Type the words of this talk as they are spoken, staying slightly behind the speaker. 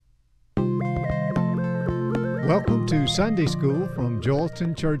Welcome to Sunday School from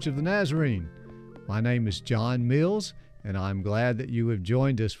Joelton Church of the Nazarene. My name is John Mills, and I'm glad that you have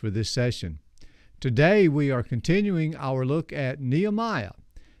joined us for this session. Today we are continuing our look at Nehemiah,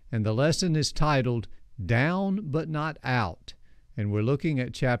 and the lesson is titled Down But Not Out. And we're looking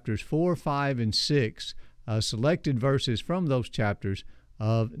at chapters 4, 5, and 6, selected verses from those chapters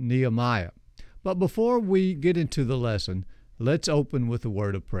of Nehemiah. But before we get into the lesson, let's open with a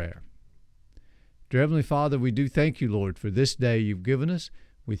word of prayer. Dear Heavenly Father, we do thank you, Lord, for this day you've given us.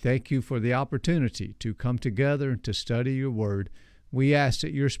 We thank you for the opportunity to come together and to study your word. We ask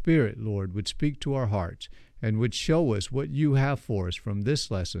that your Spirit, Lord, would speak to our hearts and would show us what you have for us from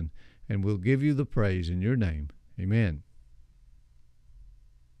this lesson, and we'll give you the praise in your name. Amen.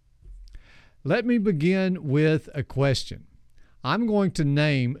 Let me begin with a question. I'm going to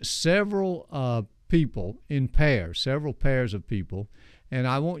name several people in pairs, several pairs of people, and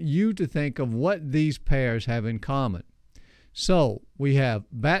I want you to think of what these pairs have in common. So we have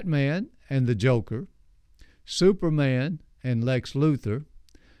Batman and the Joker, Superman and Lex Luthor,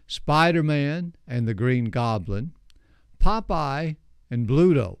 Spider-Man and the Green Goblin, Popeye and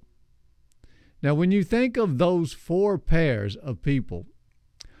Bluto. Now, when you think of those four pairs of people,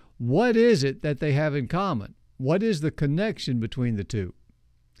 what is it that they have in common? What is the connection between the two?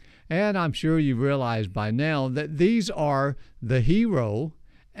 And I'm sure you've realized by now that these are the hero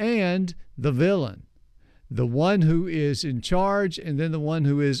and the villain, the one who is in charge and then the one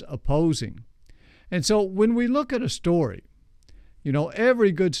who is opposing. And so when we look at a story,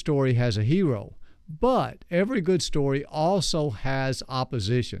 every good story has a hero, but every good story also has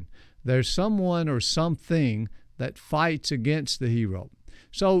opposition. There's someone or something that fights against the hero.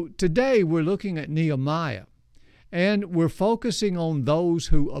 So today we're looking at Nehemiah. And we're focusing on those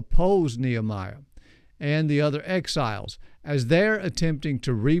who oppose Nehemiah and the other exiles as they're attempting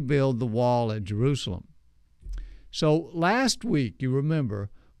to rebuild the wall at Jerusalem. So last week, you remember,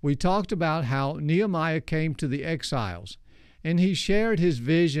 we talked about how Nehemiah came to the exiles and he shared his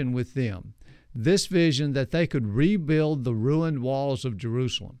vision with them, this vision that they could rebuild the ruined walls of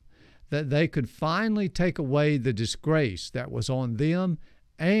Jerusalem, that they could finally take away the disgrace that was on them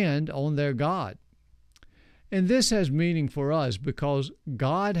and on their God. And this has meaning for us because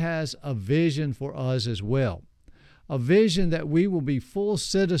God has a vision for us as well, a vision that we will be full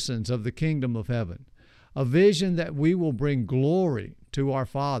citizens of the kingdom of heaven, a vision that we will bring glory to our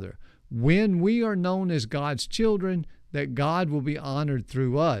Father. When we are known as God's children, that God will be honored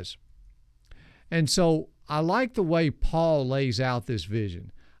through us. And so I like the way Paul lays out this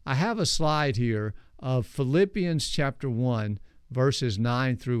vision. I have a slide here of Philippians chapter 1, verses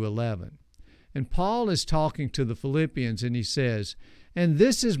 9 through 11. And Paul is talking to the Philippians, and he says, "And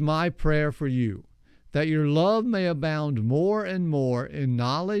this is my prayer for you, that your love may abound more and more in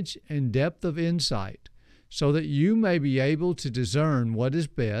knowledge and depth of insight, so that you may be able to discern what is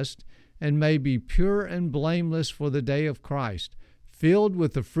best, and may be pure and blameless for the day of Christ, filled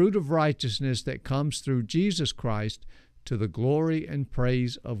with the fruit of righteousness that comes through Jesus Christ, to the glory and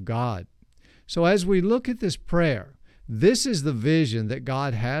praise of God." So as we look at this prayer, this is the vision that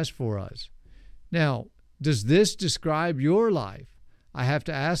God has for us. Now, does this describe your life? I have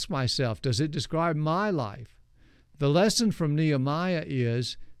to ask myself, does it describe my life? The lesson from Nehemiah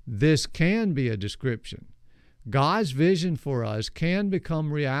is this can be a description. God's vision for us can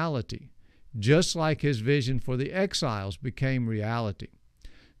become reality, just like his vision for the exiles became reality.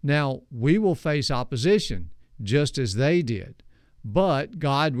 Now, we will face opposition, just as they did, but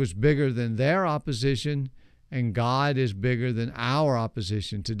God was bigger than their opposition, and God is bigger than our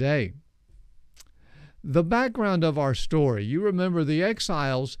opposition today. The background of our story, you remember the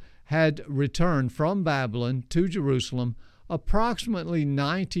exiles had returned from Babylon to Jerusalem approximately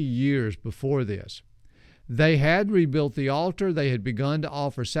 90 years before this. They had rebuilt the altar, they had begun to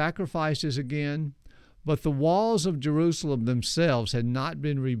offer sacrifices again, but the walls of Jerusalem themselves had not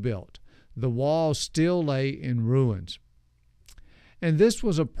been rebuilt. The walls still lay in ruins. And this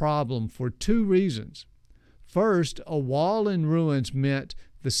was a problem for two reasons. First, a wall in ruins meant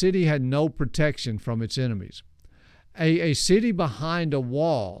the city had no protection from its enemies. A city behind a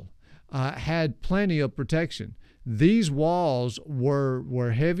wall had plenty of protection. These walls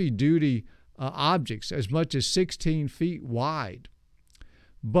were heavy-duty objects, as much as 16 feet wide.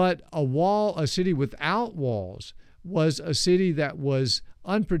 But a city without walls, was a city that was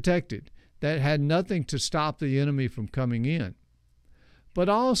unprotected, that had nothing to stop the enemy from coming in. But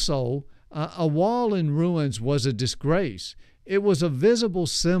also, a wall in ruins was a disgrace. It was a visible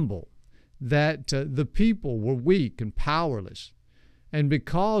symbol that the people were weak and powerless. And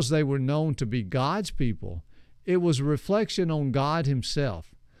because they were known to be God's people, it was a reflection on God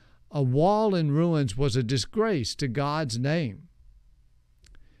himself, A wall in ruins was a disgrace to God's name.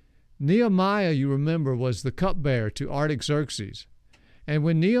 Nehemiah, you remember, was the cupbearer to Artaxerxes. And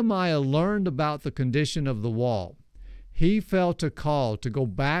when Nehemiah learned about the condition of the wall, he felt a call to go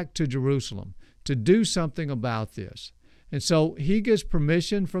back to Jerusalem, to do something about this. And so he gets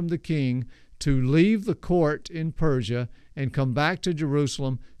permission from the king to leave the court in Persia and come back to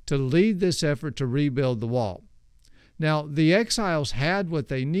Jerusalem to lead this effort to rebuild the wall. Now, the exiles had what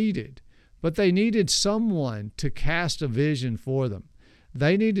they needed, but they needed someone to cast a vision for them.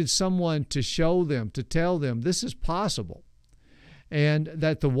 They needed someone to show them, to tell them this is possible, and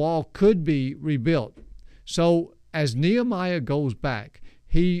that the wall could be rebuilt. So as Nehemiah goes back,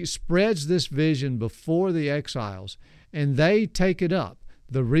 he spreads this vision before the exiles, and they take it up.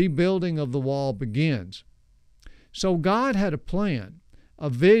 The rebuilding of the wall begins. So God had a plan, a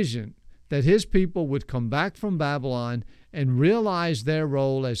vision, that his people would come back from Babylon and realize their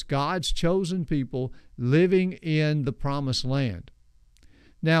role as God's chosen people living in the promised land.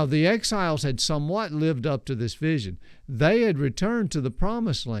 Now, the exiles had somewhat lived up to this vision. They had returned to the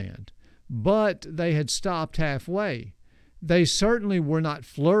promised land, but they had stopped halfway. They certainly were not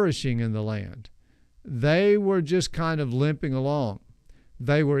flourishing in the land. They were just kind of limping along.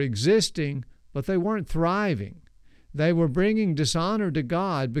 They were existing, but they weren't thriving. They were bringing dishonor to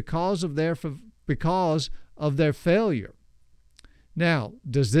God because of their failure. Now,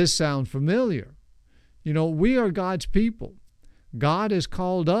 does this sound familiar? You know, we are God's people. God has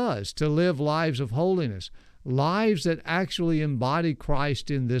called us to live lives of holiness, lives that actually embody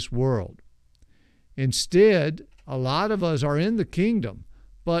Christ in this world. Instead, a lot of us are in the kingdom,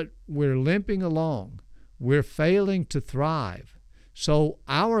 but we're limping along. We're failing to thrive. So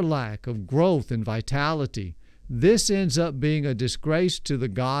our lack of growth and vitality, this ends up being a disgrace to the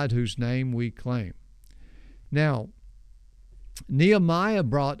God whose name we claim. Now, Nehemiah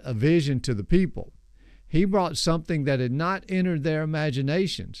brought a vision to the people. He brought something that had not entered their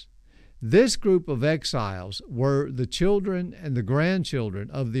imaginations. This group of exiles were the children and the grandchildren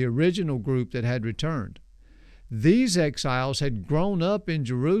of the original group that had returned. These exiles had grown up in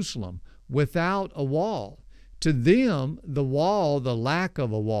Jerusalem without a wall. To them, the wall, the lack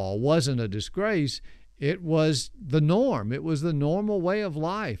of a wall, wasn't a disgrace. It was the norm. It was the normal way of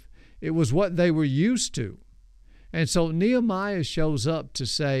life. It was what they were used to. And so Nehemiah shows up to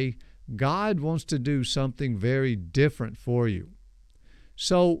say, God wants to do something very different for you.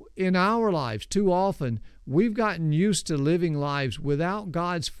 So in our lives, too often, we've gotten used to living lives without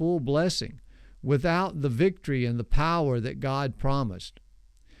God's full blessing, without the victory and the power that God promised.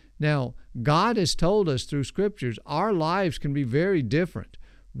 Now, God has told us through Scriptures our lives can be very different.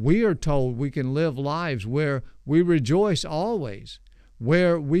 We are told we can live lives where we rejoice always,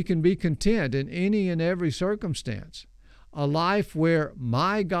 where we can be content in any and every circumstance. A life where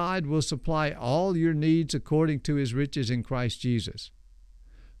my God will supply all your needs according to his riches in Christ Jesus.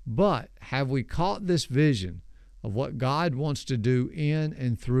 But have we caught this vision of what God wants to do in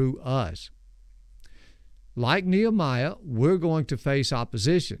and through us? Like Nehemiah, we're going to face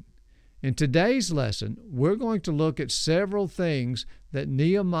opposition. In today's lesson, we're going to look at several things that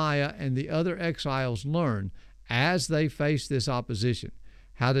Nehemiah and the other exiles learned as they face this opposition.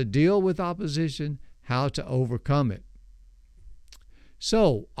 How to deal with opposition, how to overcome it.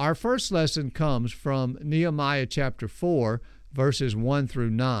 So, our first lesson comes from Nehemiah chapter 4, verses 1 through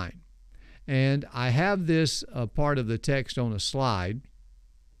 9. And I have this part of the text on a slide,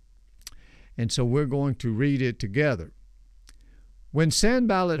 and so we're going to read it together. When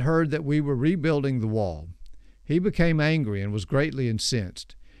Sanballat heard that we were rebuilding the wall, he became angry and was greatly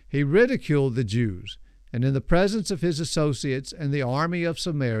incensed. He ridiculed the Jews, and in the presence of his associates and the army of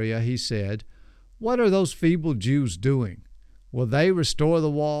Samaria, he said, "What are those feeble Jews doing? Will they restore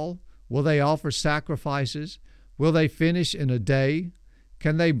the wall? Will they offer sacrifices? Will they finish in a day?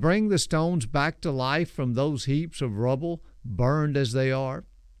 Can they bring the stones back to life from those heaps of rubble, burned as they are?"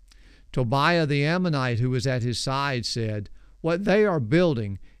 Tobiah the Ammonite, who was at his side, said, "What they are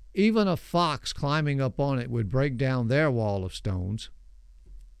building, even a fox climbing up on it would break down their wall of stones."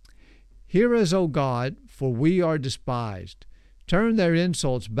 Hear us, O God, for we are despised. Turn their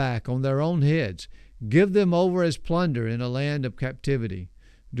insults back on their own heads. Give them over as plunder in a land of captivity.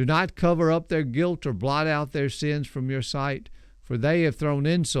 Do not cover up their guilt or blot out their sins from your sight, for they have thrown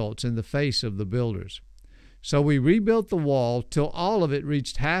insults in the face of the builders. So we rebuilt the wall till all of it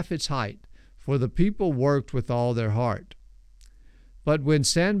reached half its height, for the people worked with all their heart. But when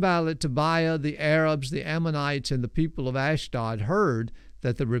Sanballat, Tobiah, the Arabs, the Ammonites, and the people of Ashdod heard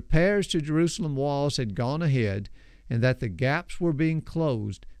that the repairs to Jerusalem walls had gone ahead and that the gaps were being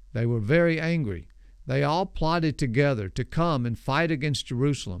closed, they were very angry. They all plotted together to come and fight against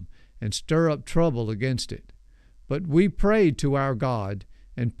Jerusalem and stir up trouble against it. But we prayed to our God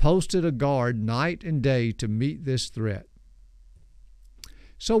and posted a guard night and day to meet this threat.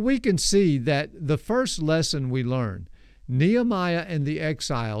 So we can see that the first lesson we learn, Nehemiah and the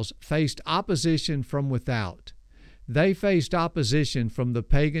exiles faced opposition from without. They faced opposition from the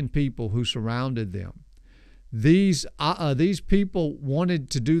pagan people who surrounded them. These people wanted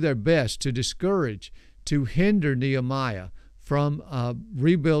to do their best to discourage, to hinder Nehemiah from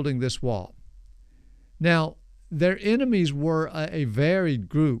rebuilding this wall. Now, their enemies were a varied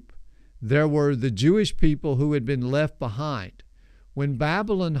group. There were the Jewish people who had been left behind. When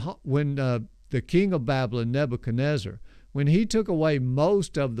the king of Babylon, Nebuchadnezzar, when he took away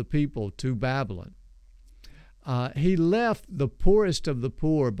most of the people to Babylon, he left the poorest of the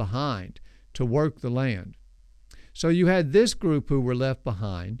poor behind to work the land. So you had this group who were left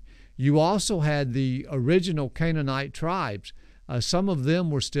behind. You also had the original Canaanite tribes. Some of them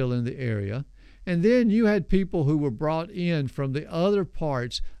were still in the area. And then you had people who were brought in from the other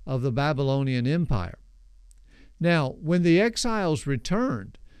parts of the Babylonian Empire. Now, when the exiles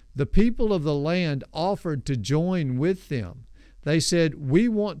returned, the people of the land offered to join with them. They said, we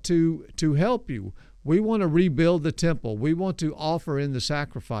want to help you. We want to rebuild the temple. We want to offer in the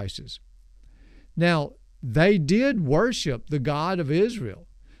sacrifices. Now, they did worship the God of Israel.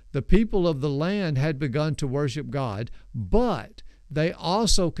 The people of the land had begun to worship God, but they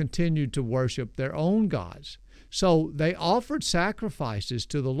also continued to worship their own gods. So they offered sacrifices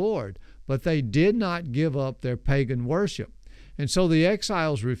to the Lord, but they did not give up their pagan worship. And so the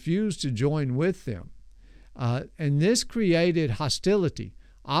exiles refused to join with them. And this created hostility,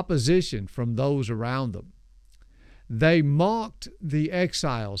 opposition from those around them. They mocked the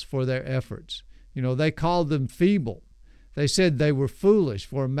exiles for their efforts. They called them feeble. They said they were foolish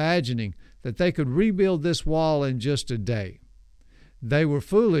for imagining that they could rebuild this wall in just a day. They were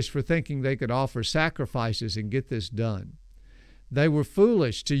foolish for thinking they could offer sacrifices and get this done. They were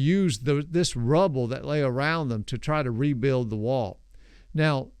foolish to use this rubble that lay around them to try to rebuild the wall.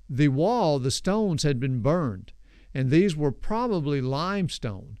 Now, the wall, the stones had been burned, and these were probably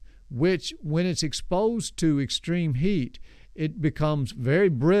limestone, which, when it's exposed to extreme heat, it becomes very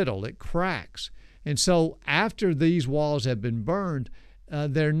brittle, it cracks. And so after these walls have been burned,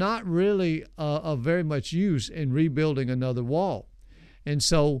 they're not really of very much use in rebuilding another wall. And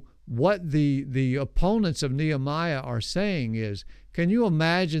so what the opponents of Nehemiah are saying is, can you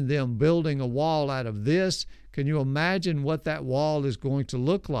imagine them building a wall out of this? Can you imagine what that wall is going to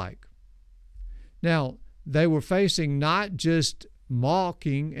look like? Now, they were facing not just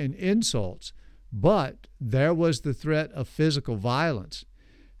mocking and insults, but there was the threat of physical violence.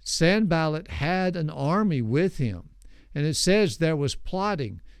 Sanballat had an army with him, and it says there was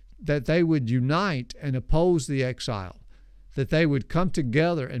plotting that they would unite and oppose the exile, that they would come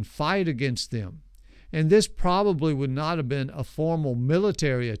together and fight against them. And this probably would not have been a formal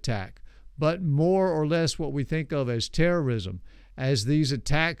military attack, but more or less what we think of as terrorism, as these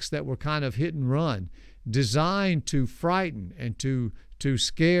attacks that were kind of hit and run, designed to frighten and to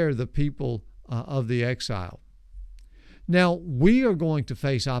scare the people of the exile. Now, we are going to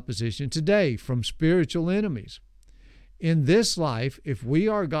face opposition today from spiritual enemies. In this life, if we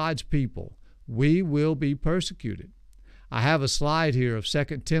are God's people, we will be persecuted. I have a slide here of 2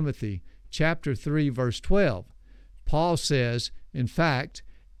 Timothy chapter 3, verse 12. Paul says, in fact,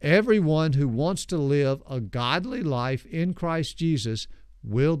 everyone who wants to live a godly life in Christ Jesus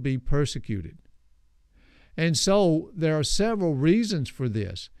will be persecuted. And so there are several reasons for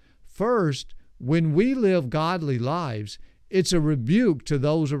this. First, when we live godly lives, it's a rebuke to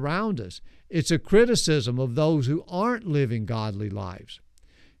those around us. It's a criticism of those who aren't living godly lives.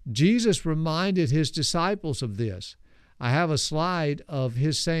 Jesus reminded his disciples of this. I have a slide of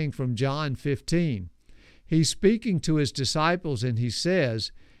his saying from John 15. He's speaking to his disciples and he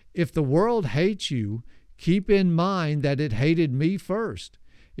says, if the world hates you, keep in mind that it hated me first.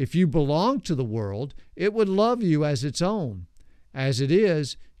 If you belong to the world, it would love you as its own. As it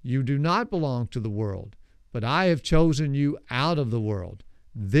is, you do not belong to the world, but I have chosen you out of the world.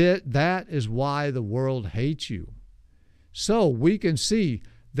 That is why the world hates you. So we can see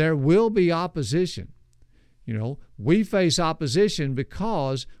there will be opposition. We face opposition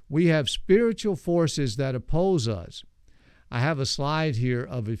because we have spiritual forces that oppose us. I have a slide here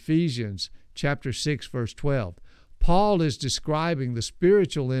of Ephesians chapter 6, verse 12. Paul is describing the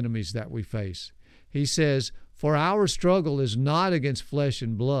spiritual enemies that we face. He says, for our struggle is not against flesh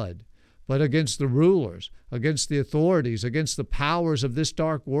and blood, but against the rulers, against the authorities, against the powers of this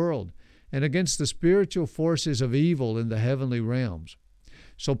dark world, and against the spiritual forces of evil in the heavenly realms.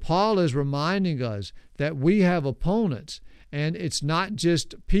 So Paul is reminding us that we have opponents, And it's not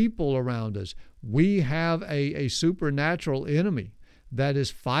just people around us. We have a supernatural enemy that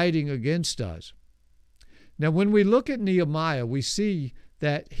is fighting against us. Now, when we look at Nehemiah, we see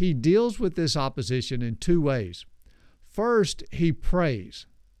that he deals with this opposition in two ways. First, he prays,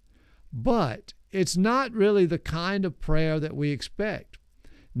 but it's not really the kind of prayer that we expect.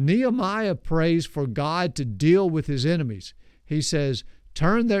 Nehemiah prays for God to deal with his enemies. He says,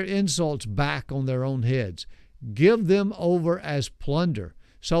 turn their insults back on their own heads. Give them over as plunder.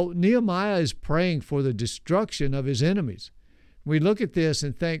 So Nehemiah is praying for the destruction of his enemies. We look at this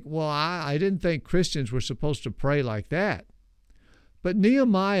and think, well, I didn't think Christians were supposed to pray like that. But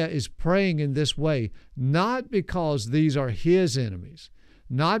Nehemiah is praying in this way, not because these are his enemies,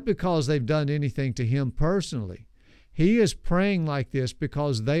 not because they've done anything to him personally. He is praying like this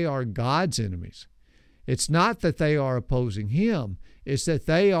because they are God's enemies. It's not that they are opposing him, it's that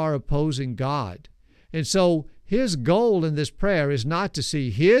they are opposing God. And so his goal in this prayer is not to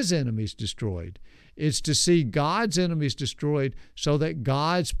see his enemies destroyed. It's to see God's enemies destroyed so that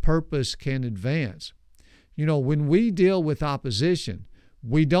God's purpose can advance. You know, when we deal with opposition,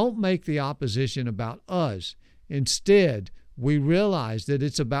 we don't make the opposition about us. Instead, we realize that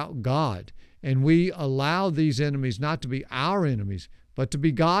it's about God, and we allow these enemies not to be our enemies, but to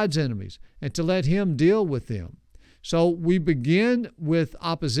be God's enemies, and to let Him deal with them. So we begin with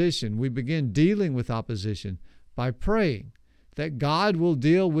opposition. We begin dealing with opposition by praying that God will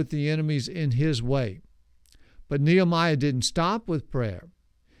deal with the enemies in His way. But Nehemiah didn't stop with prayer.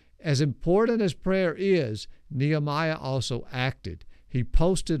 As important as prayer is, Nehemiah also acted. He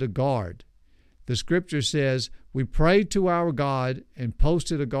posted a guard. The scripture says, we prayed to our God and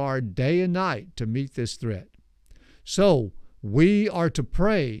posted a guard day and night to meet this threat. So we are to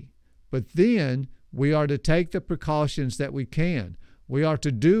pray, but then we are to take the precautions that we can. We are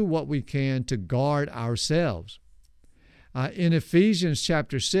to do what we can to guard ourselves. In Ephesians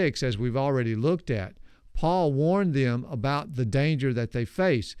chapter 6, as we've already looked at, Paul warned them about the danger that they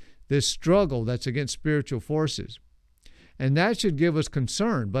face, this struggle that's against spiritual forces. And that should give us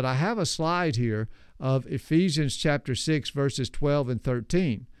concern. But I have a slide here of Ephesians chapter 6, verses 12 and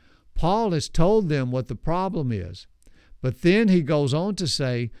 13. Paul has told them what the problem is. But then he goes on to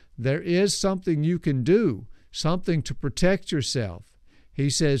say, there is something you can do, something to protect yourself. He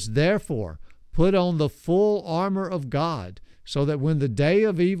says, therefore, put on the full armor of God, so that when the day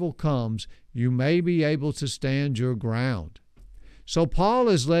of evil comes, you may be able to stand your ground. So Paul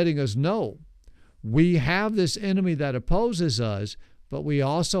is letting us know we have this enemy that opposes us, but we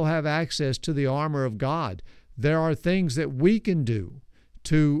also have access to the armor of God. There are things that we can do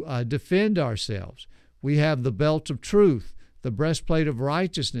to defend ourselves. We have the belt of truth, the breastplate of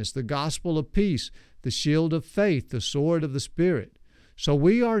righteousness, the gospel of peace, the shield of faith, the sword of the Spirit. So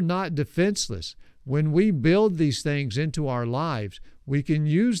we are not defenseless. When we build these things into our lives, we can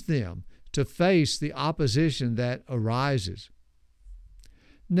use them to face the opposition that arises.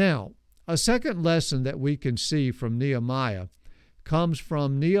 Now, a second lesson that we can see from Nehemiah comes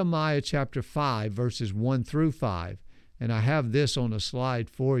from Nehemiah chapter 5, verses 1 through 5, and I have this on a slide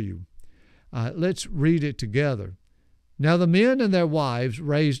for you. Let's read it together. Now the men and their wives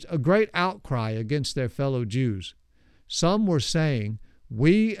raised a great outcry against their fellow Jews. Some were saying,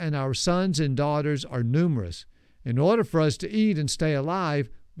 we and our sons and daughters are numerous. In order for us to eat and stay alive,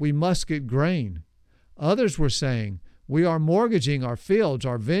 we must get grain. Others were saying, we are mortgaging our fields,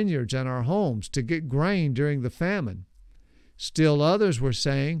 our vineyards, and our homes to get grain during the famine. Still others were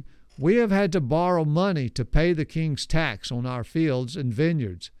saying, we have had to borrow money to pay the king's tax on our fields and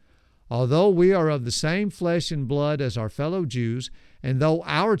vineyards. Although we are of the same flesh and blood as our fellow Jews, and though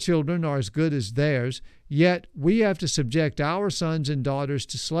our children are as good as theirs, yet we have to subject our sons and daughters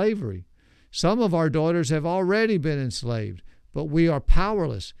to slavery. Some of our daughters have already been enslaved, but we are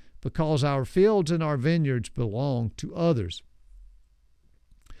powerless because our fields and our vineyards belong to others.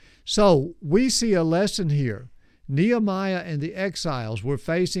 So we see a lesson here. Nehemiah and the exiles were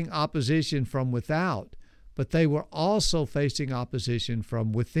facing opposition from without, but they were also facing opposition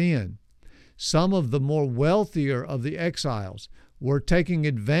from within. Some of the more wealthier of the exiles were taking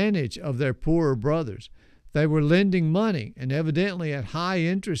advantage of their poorer brothers. They were lending money, and evidently at high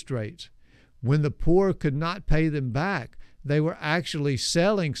interest rates. When the poor could not pay them back, they were actually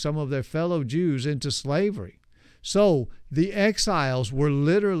selling some of their fellow Jews into slavery. So the exiles were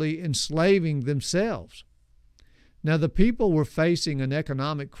literally enslaving themselves. Now the people were facing an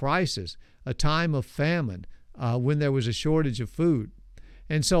economic crisis, a time of famine, when there was a shortage of food.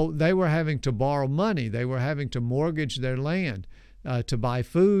 And so they were having to borrow money. They were having to mortgage their land to buy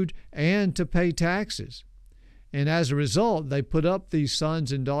food and to pay taxes. And as a result, they put up these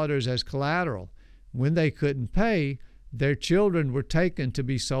sons and daughters as collateral. When they couldn't pay, Their children were taken to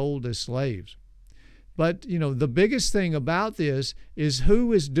be sold as slaves. But, the biggest thing about this is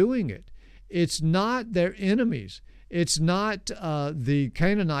who is doing it. It's not their enemies. It's not the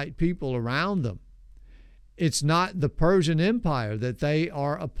Canaanite people around them. It's not the Persian Empire that they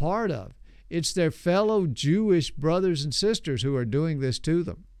are a part of. It's their fellow Jewish brothers and sisters who are doing this to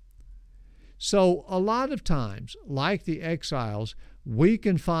them. So a lot of times, like the exiles, we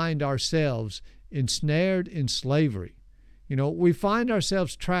can find ourselves ensnared in slavery. We find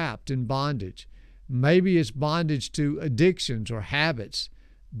ourselves trapped in bondage. Maybe it's bondage to addictions or habits,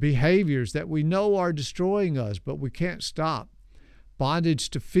 behaviors that we know are destroying us, but we can't stop. Bondage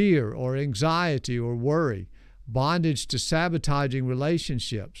to fear or anxiety or worry. Bondage to sabotaging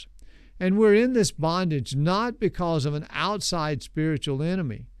relationships. And we're in this bondage not because of an outside spiritual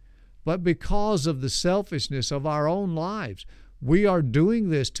enemy, but because of the selfishness of our own lives. We are doing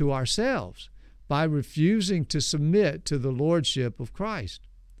this to ourselves by refusing to submit to the lordship of Christ.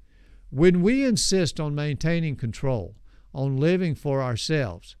 When we insist on maintaining control, on living for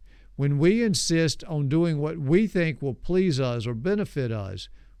ourselves, when we insist on doing what we think will please us or benefit us,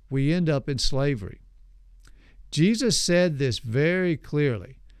 we end up in slavery. Jesus said this very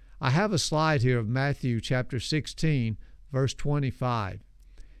clearly. I have a slide here of Matthew chapter 16, verse 25.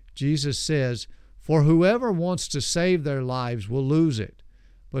 Jesus says, "For whoever wants to save their lives will lose it,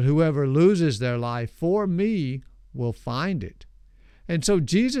 but whoever loses their life for me will find it." And so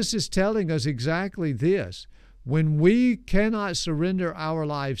Jesus is telling us exactly this. When we cannot surrender our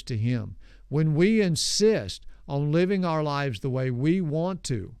lives to Him, when we insist on living our lives the way we want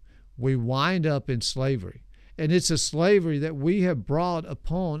to, we wind up in slavery. And it's a slavery that we have brought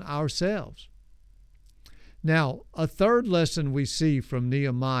upon ourselves. Now, a third lesson we see from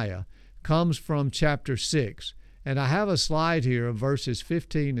Nehemiah comes from chapter 6. And I have a slide here of verses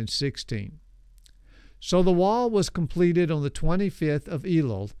 15 and 16. "So the wall was completed on the 25th of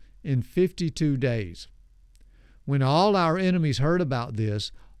Elul in 52 days. When all our enemies heard about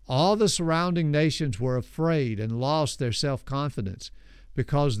this, all the surrounding nations were afraid and lost their self-confidence,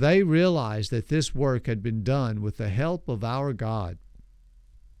 because they realized that this work had been done with the help of our God."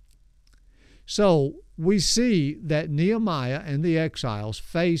 So we see that Nehemiah and the exiles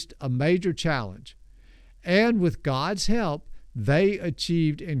faced a major challenge, and with God's help, they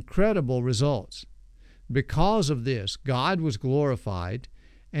achieved incredible results. Because of this, God was glorified,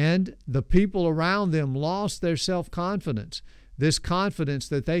 and the people around them lost their self-confidence, this confidence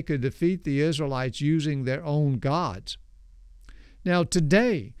that they could defeat the Israelites using their own gods. Now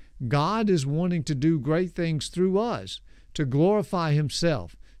today, God is wanting to do great things through us, to glorify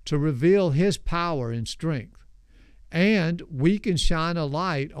Himself, to reveal His power and strength. And we can shine a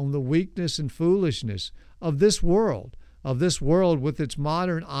light on the weakness and foolishness of this world with its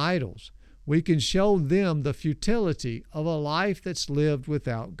modern idols. We can show them the futility of a life that's lived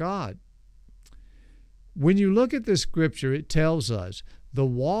without God. When you look at this scripture, it tells us the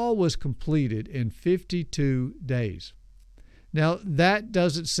wall was completed in 52 days. Now, that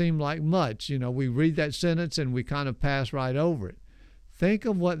doesn't seem like much. We read that sentence and we kind of pass right over it. Think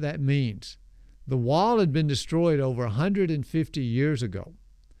of what that means. The wall had been destroyed over 150 years ago.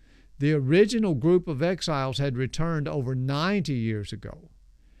 The original group of exiles had returned over 90 years ago.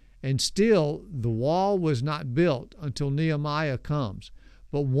 And still, the wall was not built until Nehemiah comes.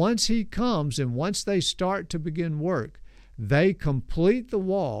 But once he comes and once they start to begin work, they complete the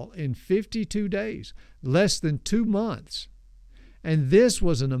wall in 52 days, less than 2 months. And this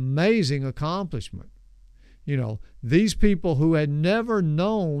was an amazing accomplishment. These people who had never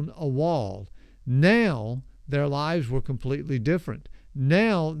known a wall, now their lives were completely different.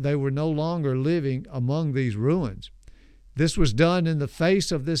 Now they were no longer living among these ruins. This was done in the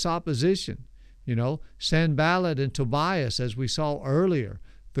face of this opposition. Sanballat and Tobias, as we saw earlier,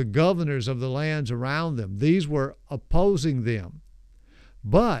 the governors of the lands around them, these were opposing them.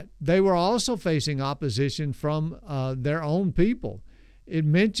 But they were also facing opposition from their own people. It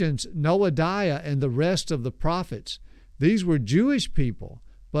mentions Noadiah and the rest of the prophets. These were Jewish people,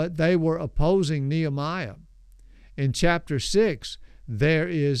 but they were opposing Nehemiah. In chapter 6, there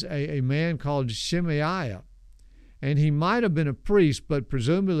is a man called Shemaiah, and he might have been a priest, but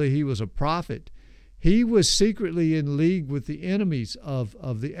presumably he was a prophet. He was secretly in league with the enemies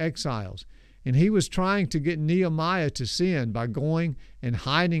of the exiles, and he was trying to get Nehemiah to sin by going and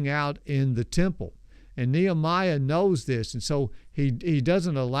hiding out in the temple. And Nehemiah knows this, and so he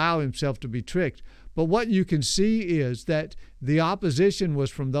doesn't allow himself to be tricked. But what you can see is that the opposition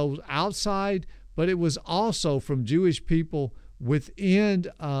was from those outside, but it was also from Jewish people within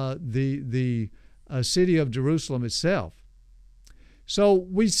the city of Jerusalem itself. So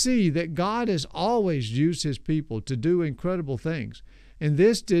we see that God has always used his people to do incredible things. And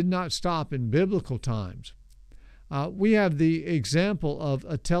this did not stop in biblical times. We have the example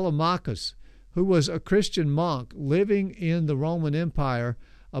of Telemachus, who was a Christian monk living in the Roman Empire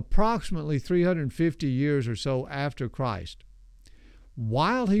approximately 350 years or so after Christ.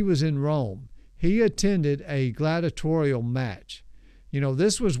 While he was in Rome, he attended a gladiatorial match.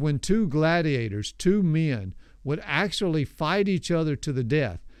 This was when two gladiators, two men, would actually fight each other to the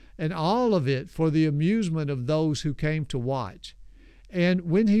death, and all of it for the amusement of those who came to watch. And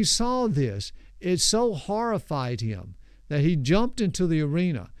when he saw this, it so horrified him that he jumped into the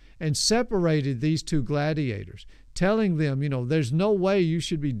arena and separated these two gladiators, telling them, there's no way you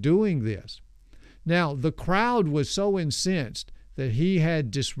should be doing this. Now, the crowd was so incensed that he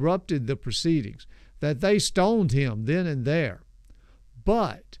had disrupted the proceedings that they stoned him then and there.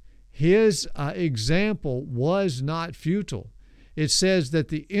 But his example was not futile. It says that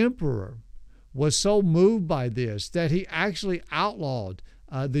the emperor was so moved by this that he actually outlawed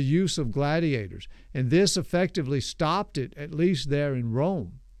the use of gladiators, and this effectively stopped it, at least there in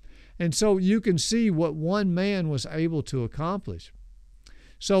Rome. And so you can see what one man was able to accomplish.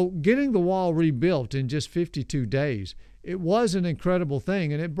 So getting the wall rebuilt in just 52 days, it was an incredible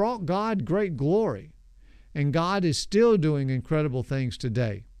thing, and it brought God great glory. And God is still doing incredible things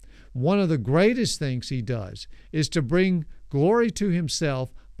today. One of the greatest things he does is to bring glory to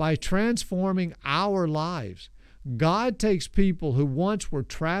himself by transforming our lives. God takes people who once were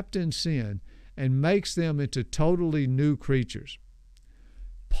trapped in sin and makes them into totally new creatures.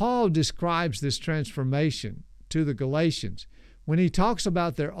 Paul describes this transformation to the Galatians when he talks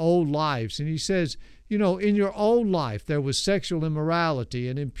about their old lives, and he says, in your old life there was sexual immorality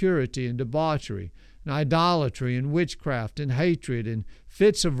and impurity and debauchery and idolatry and witchcraft and hatred and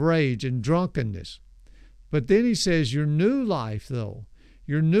fits of rage and drunkenness. But then he says, your new life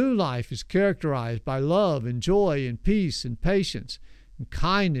is characterized by love and joy and peace and patience and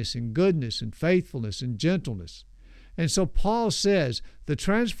kindness and goodness and faithfulness and gentleness. And so Paul says the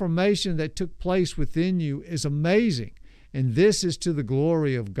transformation that took place within you is amazing, and this is to the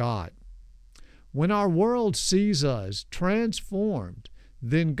glory of God. When our world sees us transformed,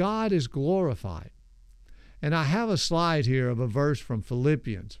 then God is glorified. And I have a slide here of a verse from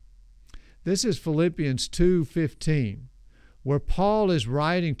Philippians. This is Philippians 2:15, where Paul is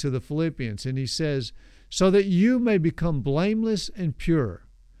writing to the Philippians, and he says, so that you may become blameless and pure,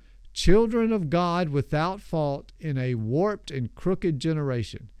 children of God without fault in a warped and crooked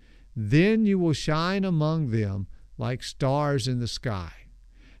generation. Then you will shine among them like stars in the sky.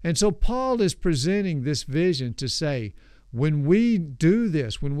 And so Paul is presenting this vision to say, when we do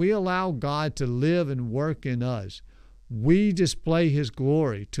this, when we allow God to live and work in us, we display his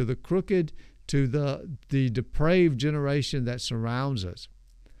glory to the crooked, to the depraved generation that surrounds us.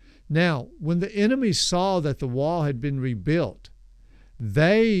 Now, when the enemy saw that the wall had been rebuilt,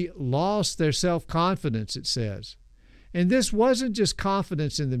 they lost their self-confidence, it says. And this wasn't just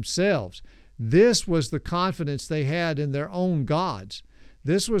confidence in themselves. This was the confidence they had in their own gods.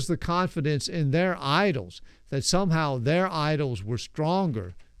 This was the confidence in their idols, that somehow their idols were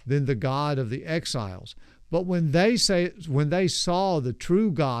stronger than the God of the exiles. But when they saw the true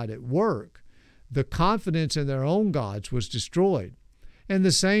God at work, the confidence in their own gods was destroyed. And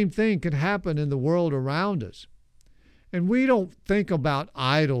the same thing can happen in the world around us. And we don't think about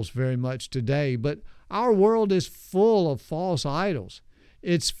idols very much today, but our world is full of false idols.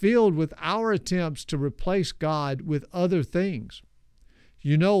 It's filled with our attempts to replace God with other things.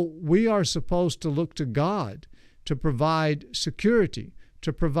 We are supposed to look to God to provide security,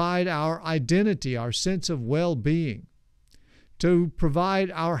 to provide our identity, our sense of well-being, to provide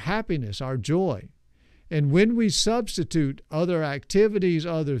our happiness, our joy. And when we substitute other activities,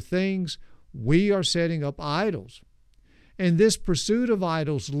 other things, we are setting up idols. And this pursuit of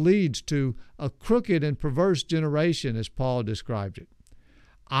idols leads to a crooked and perverse generation, as Paul described it.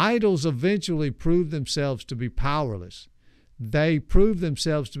 Idols eventually prove themselves to be powerless. They prove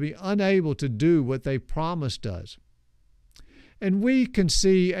themselves to be unable to do what they promised us. And we can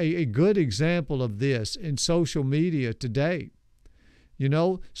see a good example of this in social media today.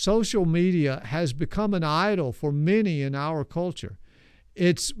 Social media has become an idol for many in our culture.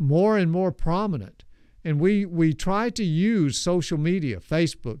 It's more and more prominent. And we try to use social media,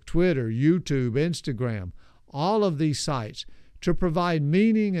 Facebook, Twitter, YouTube, Instagram, all of these sites to provide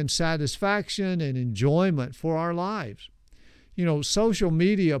meaning and satisfaction and enjoyment for our lives. Social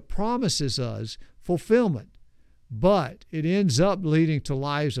media promises us fulfillment, but it ends up leading to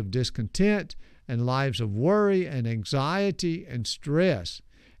lives of discontent and lives of worry and anxiety and stress.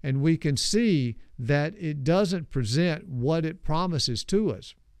 and we can see that it doesn't present what it promises to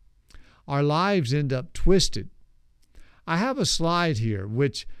us. Our lives end up twisted. I have a slide here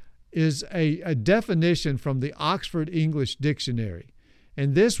which is a definition from the Oxford English Dictionary.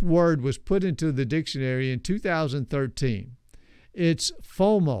 And this word was put into the dictionary in 2013. It's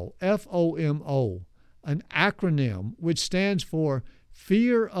FOMO, F-O-M-O, an acronym which stands for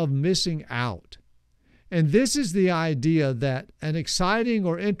fear of missing out. And this is the idea that an exciting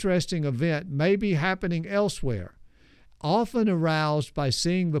or interesting event may be happening elsewhere, often aroused by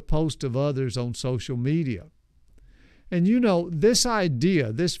seeing the post of others on social media. And this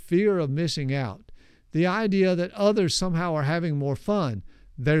idea, this fear of missing out, the idea that others somehow are having more fun,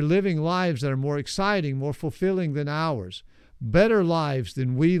 they're living lives that are more exciting, more fulfilling than ours, better lives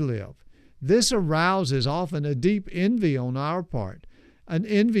than we live. This arouses often a deep envy on our part, an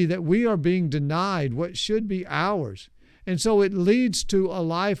envy that we are being denied what should be ours. And so it leads to a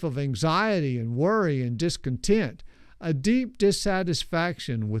life of anxiety and worry and discontent, a deep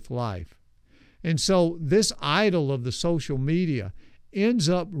dissatisfaction with life. And so this idol of the social media ends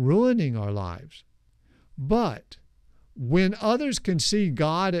up ruining our lives. But when others can see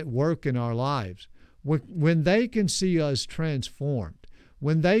God at work in our lives, when they can see us transformed,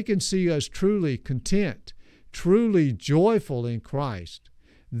 when they can see us truly content, truly joyful in Christ,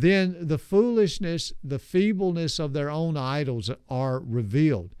 then the foolishness, the feebleness of their own idols are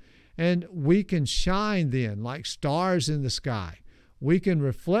revealed. And we can shine then like stars in the sky. We can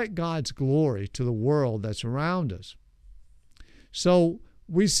reflect God's glory to the world that's around us. So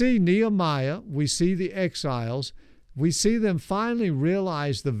we see Nehemiah, we see the exiles, we see them finally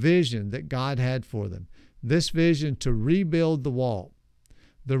realize the vision that God had for them, this vision to rebuild the wall.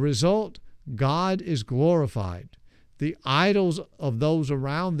 The result, God is glorified. The idols of those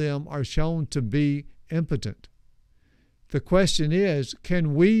around them are shown to be impotent. The question is,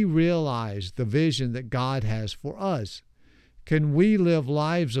 can we realize the vision that God has for us? Can we live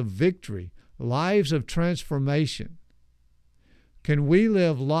lives of victory, lives of transformation? Can we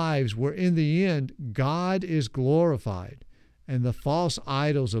live lives where in the end God is glorified and the false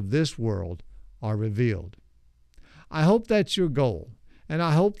idols of this world are revealed? I hope that's your goal, and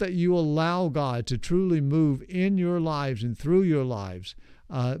I hope that you allow God to truly move in your lives and through your lives,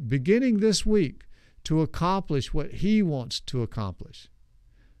 beginning this week, to accomplish what He wants to accomplish.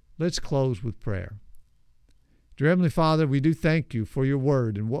 Let's close with prayer. Dear Heavenly Father, we do thank You for Your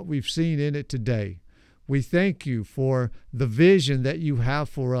Word and what we've seen in it today. We thank You for the vision that You have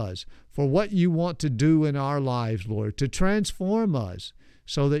for us, for what You want to do in our lives, Lord, to transform us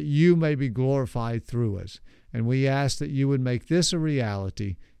so that You may be glorified through us. And we ask that You would make this a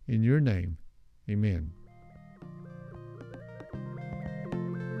reality in Your name. Amen.